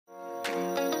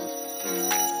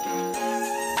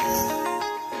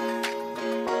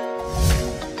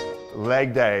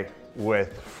Leg day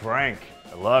with Frank.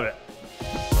 I love it.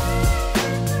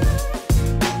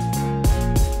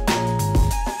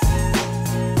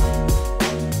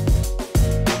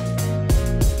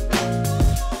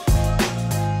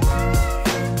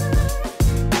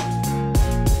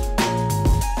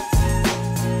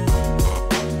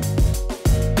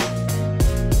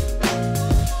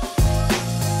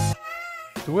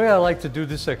 The way I like to do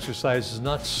this exercise is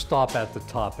not stop at the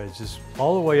top. It's just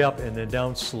all the way up and then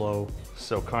down slow.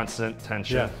 So constant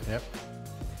tension. Yeah, yep.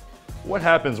 What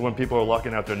happens when people are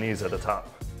locking out their knees at the top?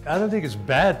 I don't think it's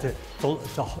bad to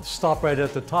stop right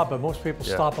at the top, but most people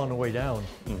stop on the way down.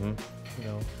 You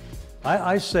know,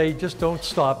 I say just don't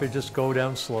stop it, just go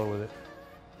down slow with it.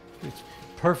 It's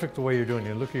perfect the way you're doing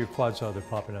it. Look at your quads, how they're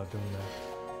popping out doing that.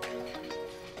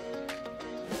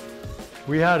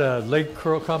 We had a leg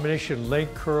curl combination,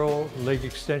 leg curl, leg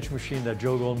extension machine that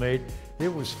Joe Gold made.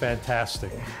 It was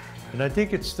fantastic. And I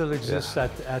think it still exists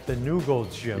at the New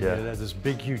Gold's gym. Yeah. This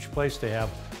big, huge place they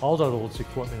have all the old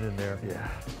equipment in there. Yeah.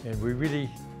 And we really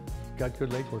got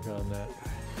good leg work on that.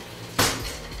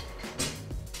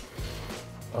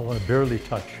 I want to barely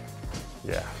touch.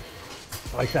 Yeah.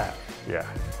 Like that. Yeah.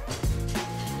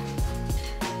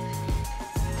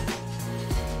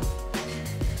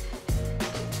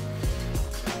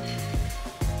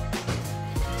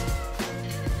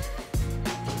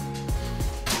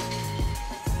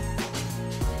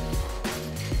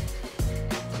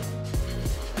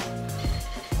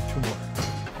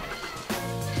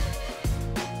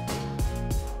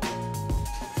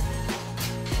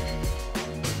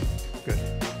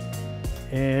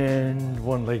 And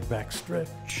one leg back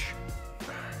stretch.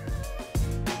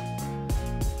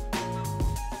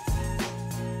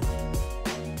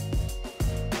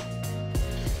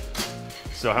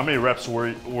 So how many reps were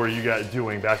you guys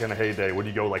doing back in the heyday? Would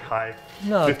you go like high?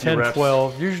 No, 10, reps?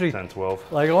 12. Usually 10,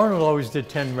 12. Like Arnold always did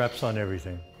 10 reps on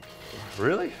everything.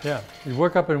 Really? Yeah. You'd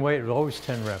work up and weight, it was always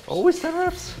 10 reps. Always 10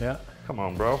 reps? Yeah. Come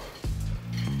on, bro.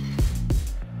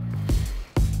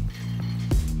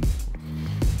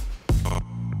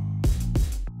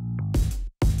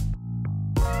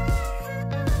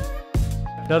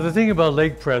 Now the thing about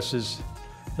leg press is,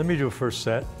 let me do a first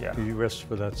set. Yeah. You rest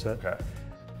for that set.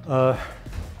 Okay.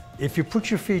 If you put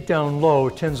your feet down low,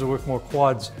 it tends to work more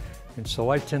quads, and so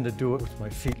I tend to do it with my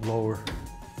feet lower.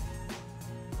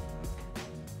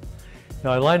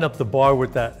 Now I line up the bar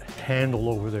with that handle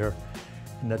over there,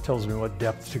 and that tells me what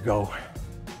depth to go.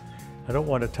 I don't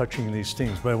want it touching these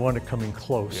things, but I want it coming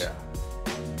close. Yeah.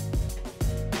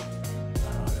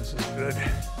 Oh, this is good.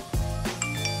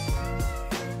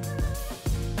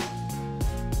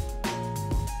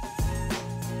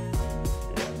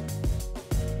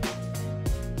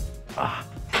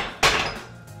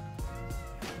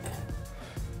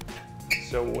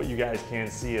 So what you guys can't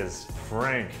see is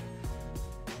Frank,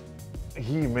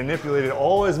 he manipulated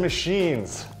all his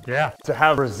machines to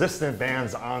have resistant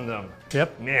bands on them.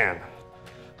 Yep. Man,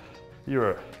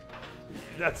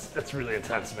 that's really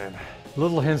intense, man.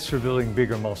 Little hints for building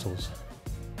bigger muscles.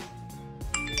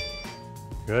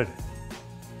 Good.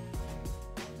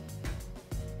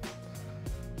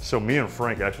 So me and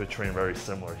Frank actually train very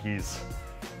similar. He's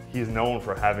known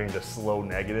for having the slow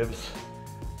negatives.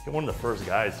 He's one of the first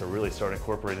guys to really start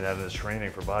incorporating that in his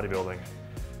training for bodybuilding.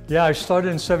 Yeah, I started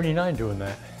in '79 doing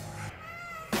that.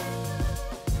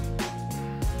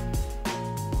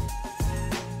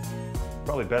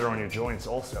 Probably better on your joints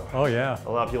also. Oh yeah.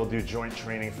 A lot of people do joint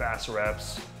training, fast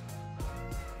reps.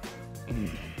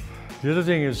 The other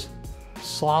thing is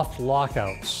soft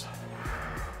lockouts,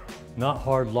 not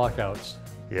hard lockouts.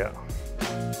 Yeah.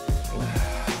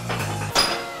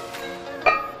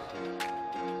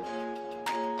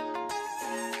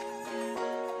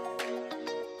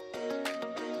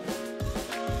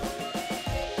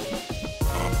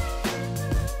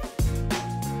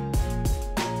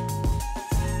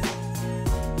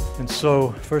 And so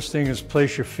first thing is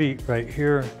place your feet right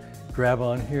here, grab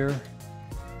on here.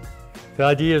 The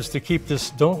idea is to keep this,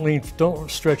 don't lean,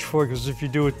 don't stretch forward, because if you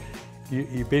do it,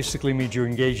 you basically mean you're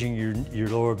engaging your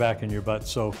lower back and your butt.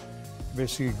 So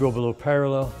basically go below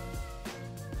parallel,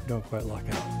 don't quite lock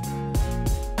out.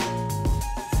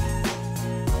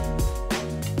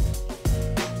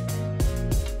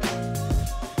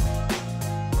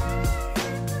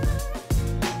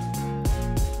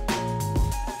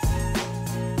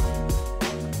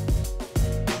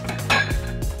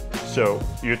 So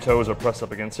your toes are pressed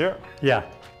up against here? Yeah.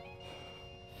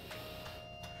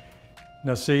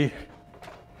 Now see,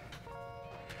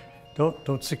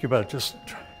 don't stick your butt, just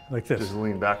like this. Just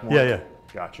lean back more? Yeah, yeah.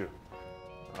 Got you.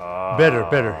 Better,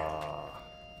 better.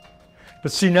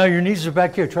 But see, now your knees are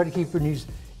back here. Try to keep your knees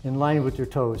in line with your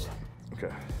toes.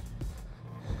 Okay.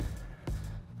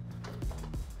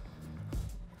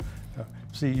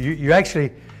 See, you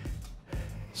actually,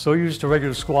 so used to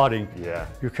regular squatting, Yeah.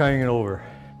 you're carrying it over.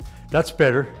 That's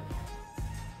better,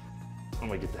 I'm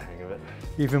gonna get the hang of it.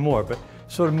 even more, but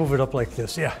sort of move it up like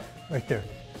this. Yeah, right there.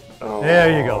 Oh,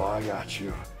 There you go. I got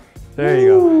you. There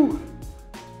you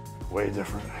go. Way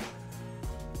different.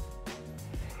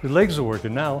 Your legs are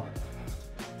working now.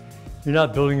 You're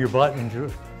not building your butt and you're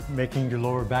making your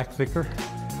lower back thicker.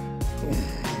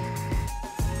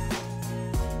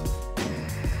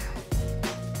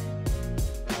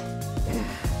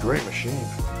 Great machine.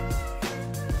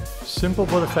 Simple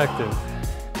but effective.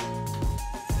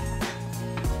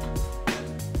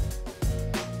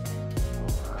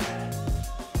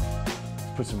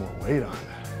 Put some more weight on.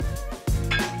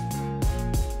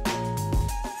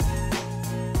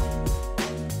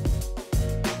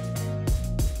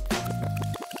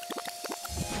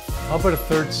 How about a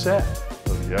third set?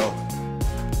 Let's go.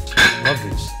 Love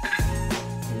these.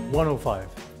 105.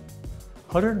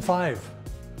 105.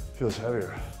 Feels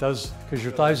heavier. Does, because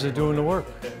your thighs are doing the work.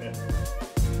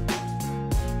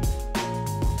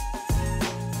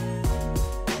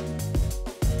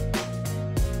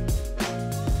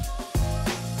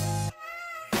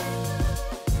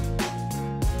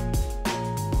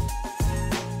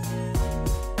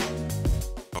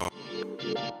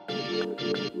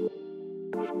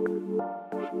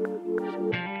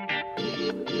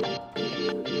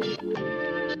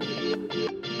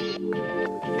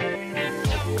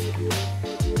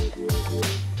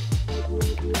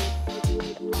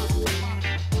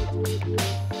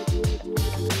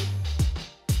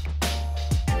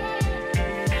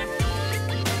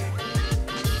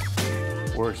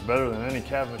 Works better than any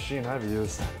calf machine I've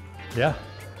used. Yeah,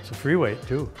 it's a free weight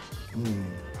too.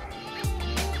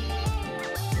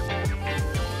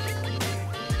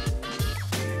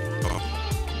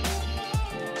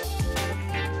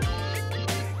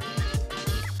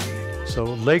 So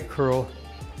leg curl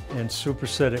and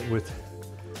superset it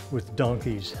with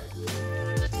donkeys.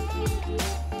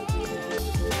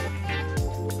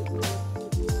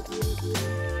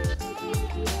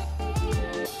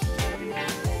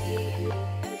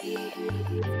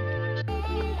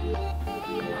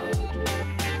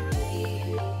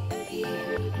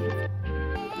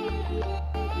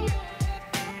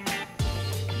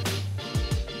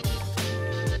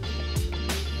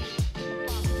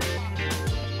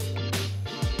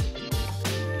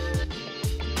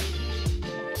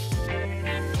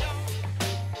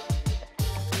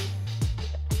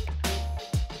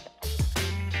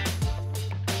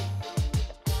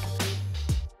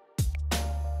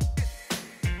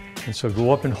 And so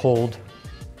go up and hold,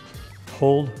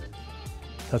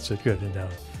 that's it, good, and down.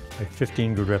 Like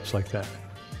 15 good reps like that.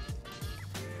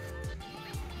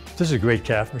 This is a great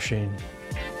calf machine.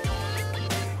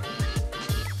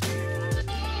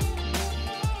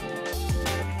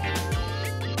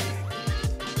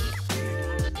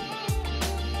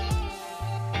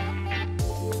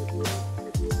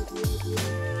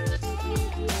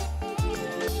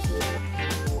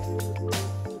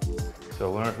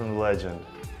 So learn from the legend.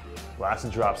 Lots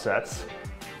of drop sets.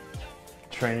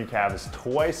 Train your calves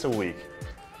twice a week.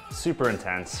 Super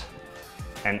intense.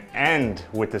 And end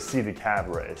with the seated calf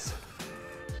raise.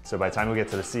 So by the time we get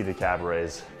to the seated calf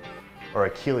raise, our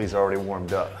Achilles are already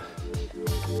warmed up.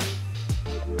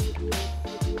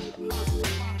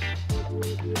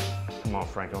 Come on,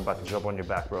 Frank, I'm about to jump on your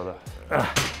back, brother.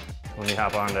 Let me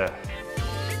hop on there.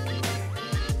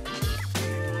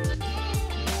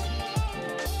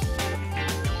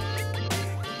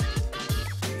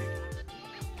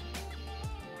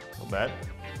 Not bad.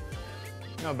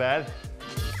 Not bad.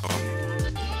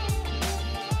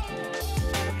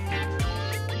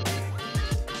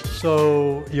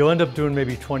 So you'll end up doing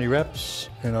maybe 20 reps,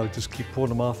 and I'll just keep pulling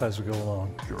them off as we go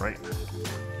along. Great.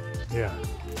 Yeah.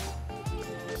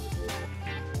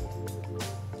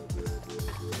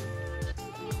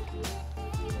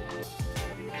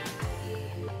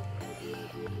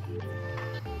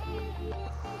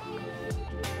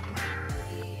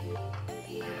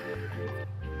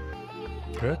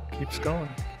 Good, keeps going.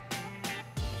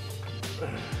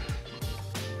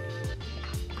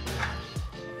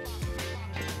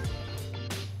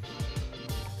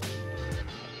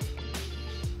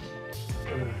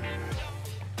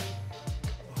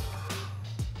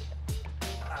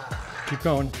 Keep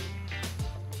going.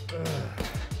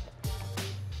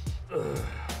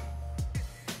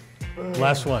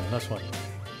 Last one, last one.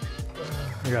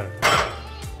 You got it.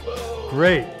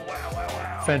 Great.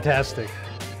 Wow. Fantastic.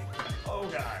 Oh,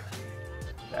 God.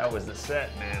 That was the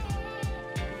set, man.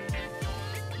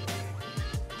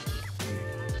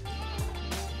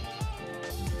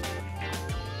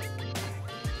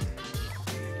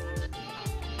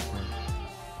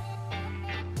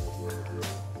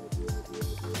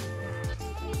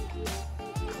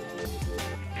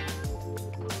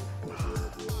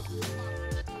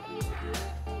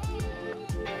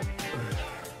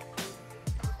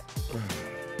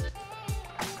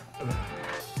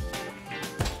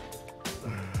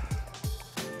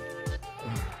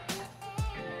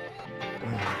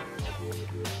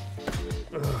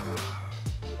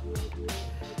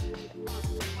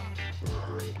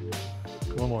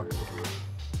 One more.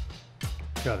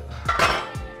 Got it.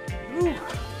 Ooh.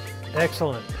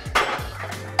 Excellent.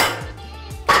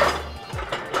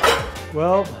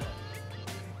 Well,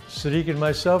 Sadik and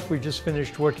myself, we just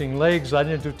finished working legs. I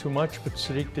didn't do too much, but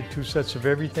Sadik did 2 sets of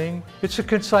everything. It's a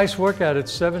concise workout.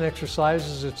 It's 7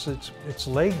 exercises. It's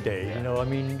leg day. Yeah. You know, I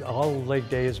mean, all leg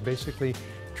day is basically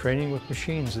training with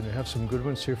machines, and they have some good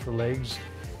ones here for legs.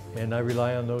 And I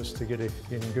rely on those to get a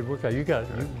good workout. You got it.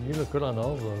 You look good on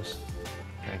all of those.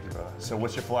 Thank you, brother. So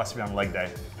what's your philosophy on leg day?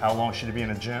 How long should you be in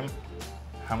a gym?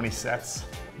 How many sets?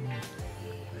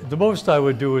 The most I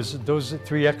would do is those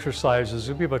 3 exercises.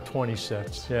 It'd be about 20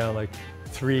 sets. Yeah, like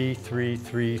 3, 3,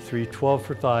 3, 3, 12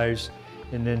 for thighs,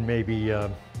 and then maybe you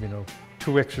know,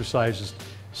 2 exercises,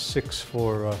 6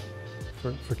 for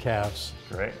calves.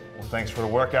 Great. Well, thanks for the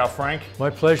workout, Frank.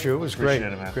 My pleasure. It was Appreciate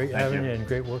great. it, man. Great Thank having you. you and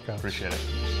great workout. Appreciate it.